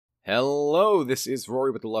Hello, this is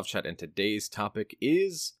Rory with the Love Chat, and today's topic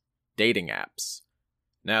is dating apps.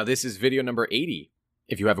 Now, this is video number 80.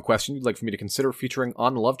 If you have a question you'd like for me to consider featuring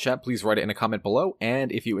on Love Chat, please write it in a comment below, and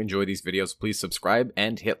if you enjoy these videos, please subscribe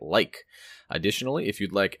and hit like. Additionally, if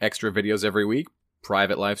you'd like extra videos every week,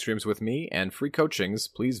 private live streams with me, and free coachings,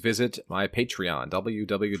 please visit my Patreon,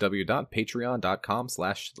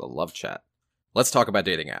 www.patreon.com/thelovechat. Let's talk about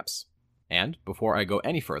dating apps. And before I go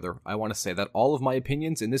any further, I want to say that all of my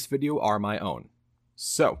opinions in this video are my own.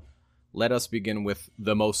 So, let us begin with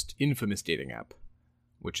the most infamous dating app,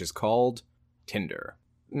 which is called Tinder.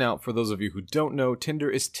 Now, for those of you who don't know, Tinder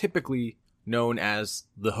is typically known as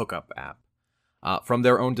the hookup app. From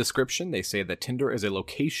their own description, they say that Tinder is a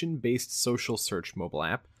location-based social search mobile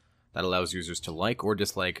app that allows users to like or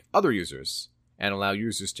dislike other users, and allow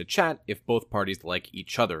users to chat if both parties like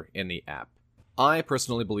each other in the app. I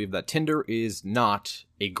personally believe that Tinder is not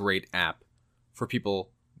a great app for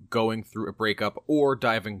people going through a breakup or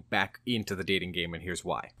diving back into the dating game, and here's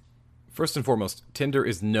why. First and foremost, Tinder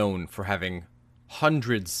is known for having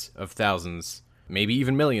hundreds of thousands, maybe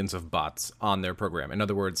even millions of bots on their program. In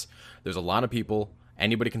other words, there's a lot of people,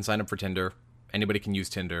 anybody can sign up for Tinder, anybody can use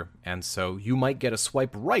Tinder, and so you might get a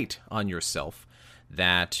swipe right on yourself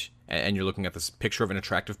and you're looking at this picture of an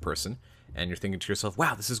attractive person, and you're thinking to yourself,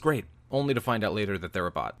 wow, this is great, only to find out later that they're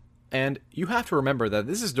a bot. And you have to remember that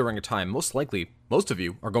this is during a time, most likely, most of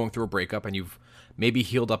you are going through a breakup and you've maybe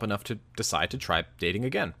healed up enough to decide to try dating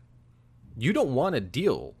again. You don't want to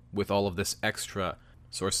deal with all of this extra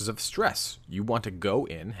sources of stress. You want to go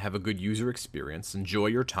in, have a good user experience, enjoy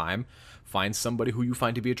your time, find somebody who you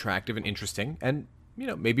find to be attractive and interesting, and,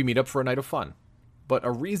 maybe meet up for a night of fun. But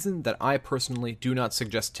a reason that I personally do not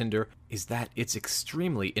suggest Tinder is that it's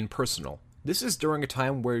extremely impersonal. This is during a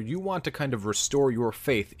time where you want to kind of restore your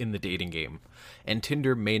faith in the dating game, and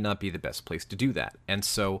Tinder may not be the best place to do that. And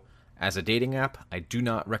so, as a dating app, I do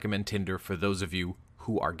not recommend Tinder for those of you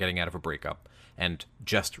who are getting out of a breakup and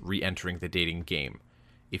just re-entering the dating game.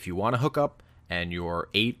 If you want to hook up and you're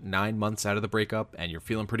 8-9 months out of the breakup and you're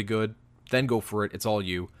feeling pretty good, then go for it. It's all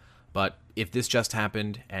you. But if this just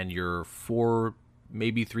happened and you're 4,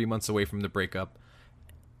 maybe 3 months away from the breakup,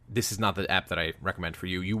 this is not the app that I recommend for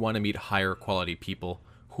you. You want to meet higher quality people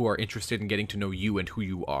who are interested in getting to know you and who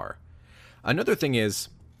you are. Another thing is,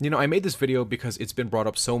 I made this video because it's been brought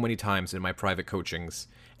up so many times in my private coachings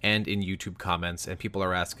and in YouTube comments, and people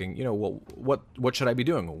are asking, well, what should I be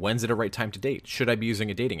doing? When's it a right time to date? Should I be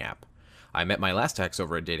using a dating app? I met my last ex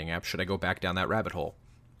over a dating app. Should I go back down that rabbit hole?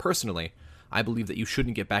 Personally, I believe that you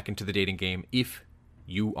shouldn't get back into the dating game if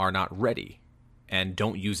you are not ready, and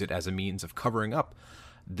don't use it as a means of covering up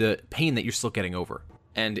the pain that you're still getting over.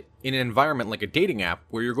 And in an environment like a dating app,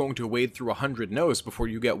 where you're going to wade through 100 no's before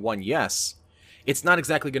you get one yes, it's not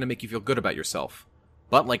exactly going to make you feel good about yourself.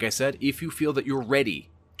 But like I said, if you feel that you're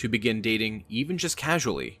ready to begin dating, even just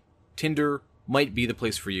casually, Tinder might be the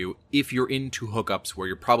place for you if you're into hookups where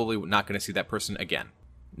you're probably not going to see that person again.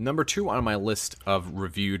 Number 2 on my list of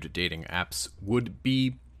reviewed dating apps would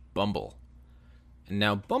be Bumble.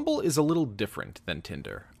 Now, Bumble is a little different than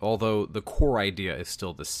Tinder, although the core idea is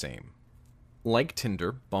still the same. Like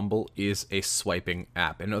Tinder, Bumble is a swiping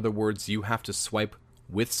app. In other words, you have to swipe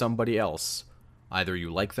with somebody else. Either you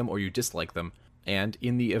like them or you dislike them, and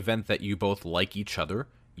in the event that you both like each other,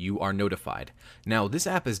 you are notified. Now, this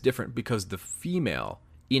app is different because the female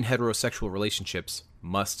in heterosexual relationships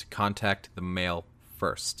must contact the male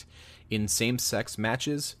first. In same-sex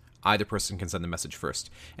matches, either person can send the message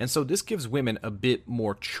first. And so this gives women a bit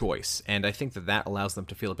more choice, and I think that allows them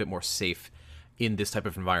to feel a bit more safe in this type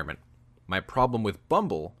of environment. My problem with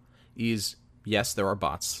Bumble is, yes, there are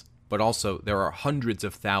bots, but also there are hundreds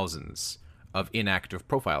of thousands of inactive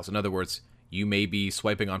profiles. In other words, you may be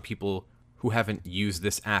swiping on people who haven't used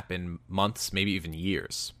this app in months, maybe even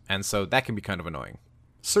years. And so that can be kind of annoying.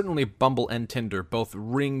 Certainly, Bumble and Tinder both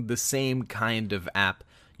ring the same kind of app.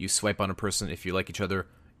 You swipe on a person if you like each other.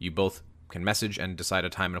 You both can message and decide a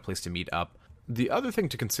time and a place to meet up. The other thing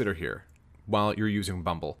to consider here, while you're using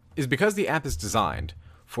Bumble, is because the app is designed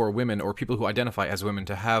for women or people who identify as women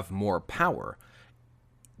to have more power,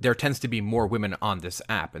 there tends to be more women on this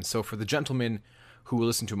app. And so for the gentlemen who will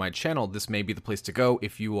listen to my channel, this may be the place to go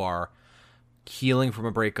if you are healing from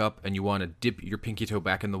a breakup and you want to dip your pinky toe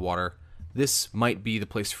back in the water. This might be the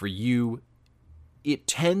place for you. It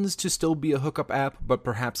tends to still be a hookup app, but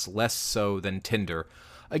perhaps less so than Tinder.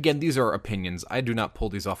 Again, these are opinions. I do not pull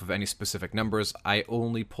these off of any specific numbers. I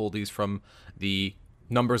only pull these from the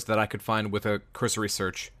numbers that I could find with a cursory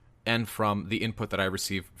search and from the input that I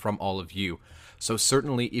receive from all of you. So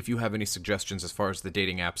certainly, if you have any suggestions as far as the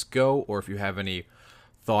dating apps go, or if you have any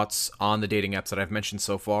thoughts on the dating apps that I've mentioned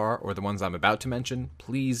so far, or the ones I'm about to mention,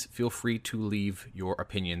 please feel free to leave your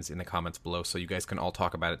opinions in the comments below so you guys can all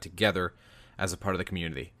talk about it together as a part of the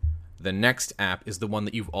community. The next app is the one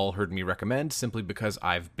that you've all heard me recommend simply because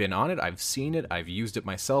I've been on it, I've seen it, I've used it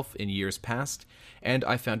myself in years past, and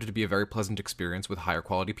I found it to be a very pleasant experience with higher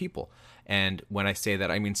quality people. And when I say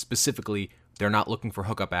that, I mean specifically, they're not looking for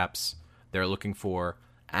hookup apps, they're looking for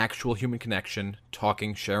actual human connection,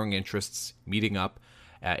 talking, sharing interests, meeting up.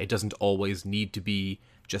 It doesn't always need to be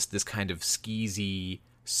just this kind of skeezy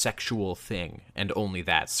sexual thing, and only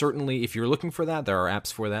that. Certainly, if you're looking for that, there are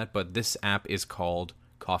apps for that, but this app is called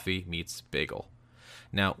Coffee Meets Bagel.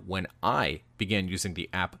 Now, when I began using the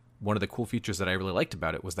app, one of the cool features that I really liked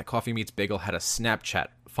about it was that Coffee Meets Bagel had a Snapchat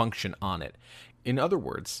function on it. In other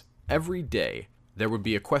words, every day there would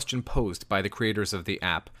be a question posed by the creators of the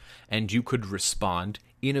app, and you could respond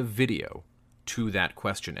in a video to that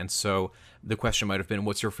question. And so the question might have been,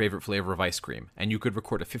 what's your favorite flavor of ice cream? And you could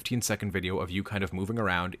record a 15-second video of you kind of moving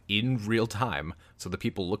around in real time so the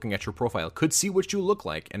people looking at your profile could see what you look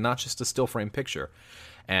like and not just a still frame picture,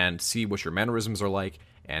 and see what your mannerisms are like.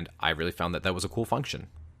 And I really found that that was a cool function.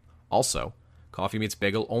 Also, Coffee Meets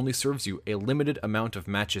Bagel only serves you a limited amount of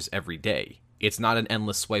matches every day. It's not an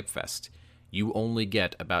endless swipe fest. You only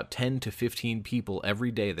get about 10 to 15 people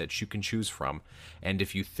every day that you can choose from. And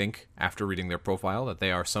if you think, after reading their profile, that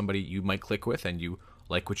they are somebody you might click with and you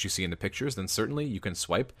like what you see in the pictures, then certainly you can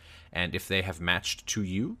swipe. And if they have matched to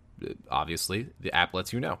you, obviously, the app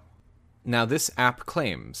lets you know. Now, this app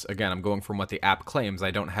claims, again, I'm going from what the app claims,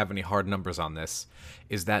 I don't have any hard numbers on this,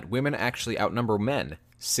 is that women actually outnumber men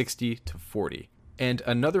 60 to 40. And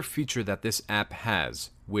another feature that this app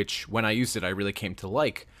has, which when I used it I really came to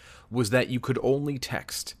like, was that you could only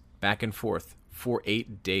text back and forth for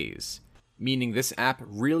 8 days. Meaning this app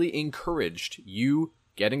really encouraged you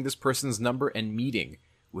getting this person's number and meeting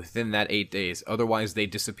within that 8 days. Otherwise, they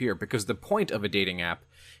disappear. Because the point of a dating app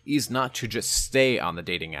is not to just stay on the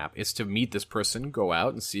dating app. It's to meet this person, go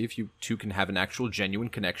out, and see if you two can have an actual genuine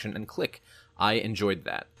connection and click. I enjoyed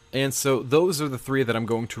that. And so those are the 3 that I'm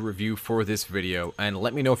going to review for this video. And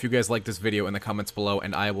let me know if you guys like this video in the comments below,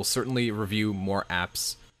 and I will certainly review more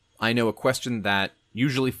apps. I know a question that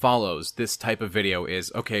usually follows this type of video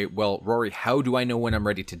is, okay, well, Rory, how do I know when I'm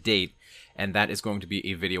ready to date? And that is going to be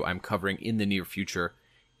a video I'm covering in the near future.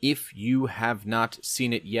 If you have not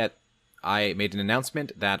seen it yet, I made an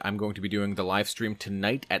announcement that I'm going to be doing the live stream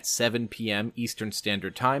tonight at 7 p.m. Eastern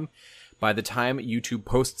Standard Time. By the time YouTube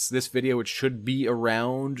posts this video, it should be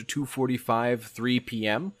around 2:45, 3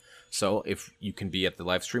 p.m. So if you can be at the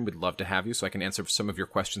live stream, we'd love to have you so I can answer some of your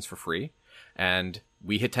questions for free. And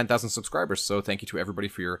we hit 10,000 subscribers, so thank you to everybody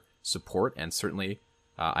for your support, and certainly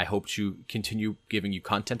I hope to continue giving you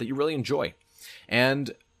content that you really enjoy.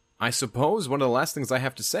 And I suppose one of the last things I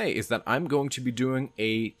have to say is that I'm going to be doing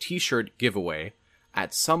a t-shirt giveaway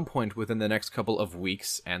at some point within the next couple of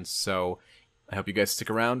weeks, and so I hope you guys stick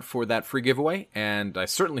around for that free giveaway, and I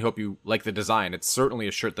certainly hope you like the design. It's certainly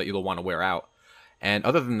a shirt that you'll want to wear out. And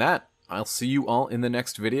other than that, I'll see you all in the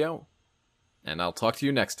next video, and I'll talk to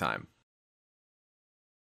you next time.